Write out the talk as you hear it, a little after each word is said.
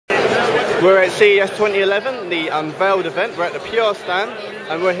We're at CES 2011, the Unveiled event. We're at the Pure stand,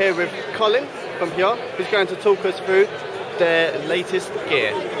 and we're here with Colin from Pure, who's going to talk us through their latest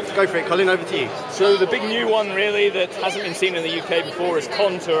gear. Let's go for it, Colin, over to you. So the big new one really that hasn't been seen in the UK before is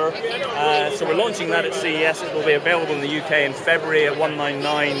Contour. So we're launching that at CES. It will be available in the UK in February at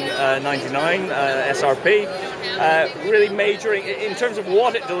 $199.99 SRP. Really majoring in terms of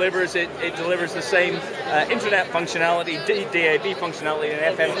what it delivers. It delivers the same internet functionality, DAB functionality,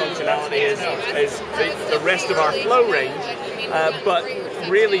 and FM functionality as the rest of our Flow range, but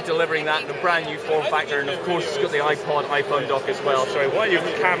really delivering that in a brand new form factor. And of course, it's got the iPhone dock as well. So while you're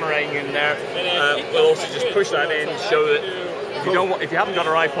cameraing in there, we'll also just push that in, show that if you haven't got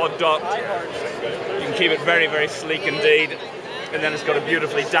an iPod dock, you can keep it very, very sleek indeed. And then it's got a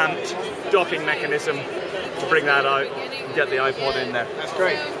beautifully damped docking mechanism to bring that out and get the iPod in there. That's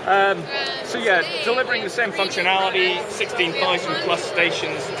great. So yeah, delivering the same functionality, 16,000 plus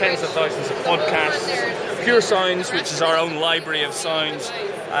stations, tens of thousands of podcasts, Pure Sounds, which is our own library of sounds,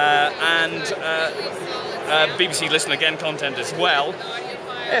 and BBC Listen Again content as well.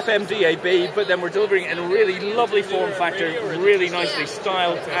 FM DAB, but then we're delivering it in a really lovely form factor, really nicely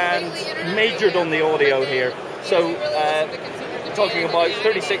styled and majored on the audio here. So talking about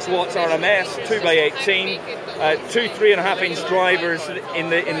 36 watts RMS, 2x18, two 3.5-inch drivers in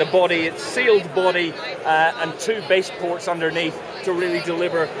the body. It's sealed body and two bass ports underneath to really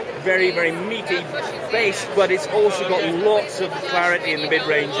deliver very, very meaty bass, but it's also got lots of clarity in the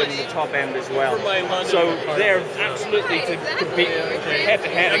mid-range and the top end as well. So they're absolutely to compete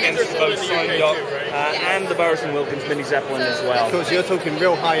head-to-head against both Sounddock and the Bowers & Wilkins Mini Zeppelin as well. Of course, you're talking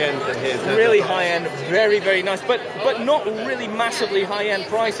real high-end here. Really high-end, very, very nice, but not really massively high-end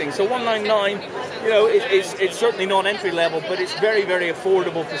pricing. So $199, you know, it's certainly not entry-level, but it's very, very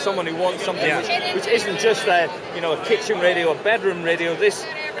affordable for someone who wants something which isn't just a kitchen radio, a bedroom radio. This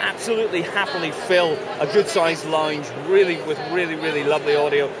absolutely happily fill a good-sized lounge, with really lovely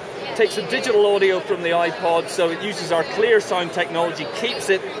audio. Takes the digital audio from the iPod, so it uses our clear sound technology, keeps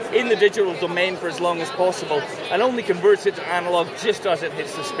it in the digital domain for as long as possible, and only converts it to analog just as it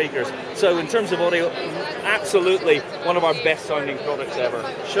hits the speakers. So in terms of audio, absolutely one of our best sounding products ever.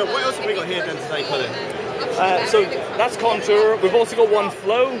 Sure. What else have we got here then today, Colin? So that's Contour. We've also got one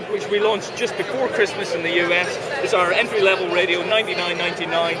Flow, which we launched just before Christmas in the US. It's our entry-level radio,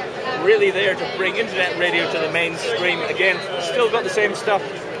 $99.99. Really there to bring internet radio to the mainstream. Again, still got the same stuff.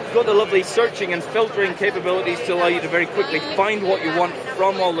 Got the lovely searching and filtering capabilities to allow you to very quickly find what you want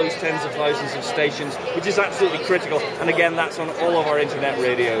from all those tens of thousands of stations, which is absolutely critical. And again, that's on all of our internet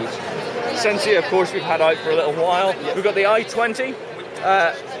radios. Sensia, of course, we've had out for a little while. We've got the i20.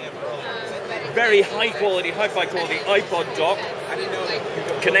 Very high quality, hi-fi quality iPod dock.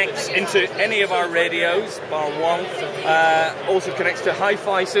 Connects into any of our radios, bar one. Also connects to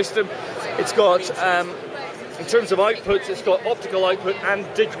hi-fi system. It's got, in terms of outputs, it's got optical output and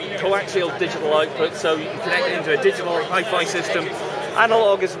coaxial digital output, so you can connect it into a digital hi-fi system.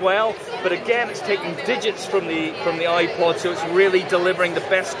 Analog as well, but again it's taking digits from the iPod, so it's really delivering the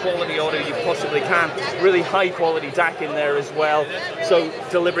best quality audio you possibly can. Really high quality DAC in there as well, so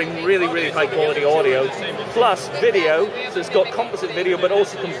delivering really high quality audio. Plus video, so it's got composite video but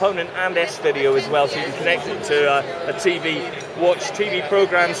also component and S video as well, so you can connect it to a TV, watch TV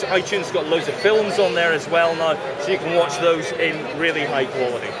programs. iTunes got loads of films on there as well now, so you can watch those in really high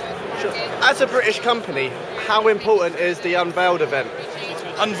quality. As a British company, how important is the Unveiled event?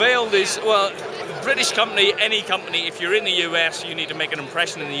 Unveiled is, well, British company, any company, if you're in the US, you need to make an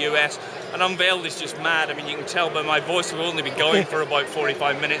impression in the US, and Unveiled is just mad. I mean, you can tell by my voice, we've only been going for about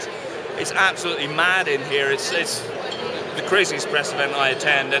 45 minutes. It's absolutely mad in here. It's the craziest press event I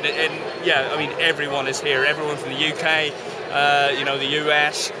attend, and yeah, I mean, everyone is here. Everyone from the UK, the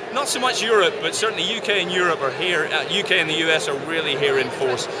US, not so much Europe, but certainly UK and Europe are here. UK and the US are really here in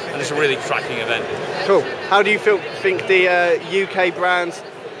force, and it's a really cracking event. Cool. How do you think the UK brands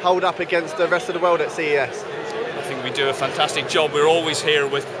hold up against the rest of the world at CES? I think we do a fantastic job. We're always here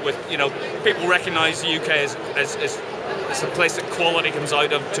with people recognise the UK as the place that quality comes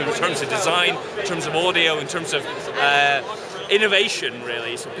out of, in terms of design, in terms of audio, in terms of innovation,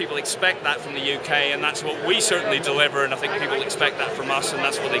 really. So people expect that from the UK, and that's what we certainly deliver, and I think people expect that from us, and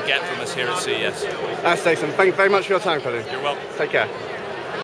that's what they get from us here at CES. That's Jason. Thank you very much for your time, Colin. You're welcome. Take care.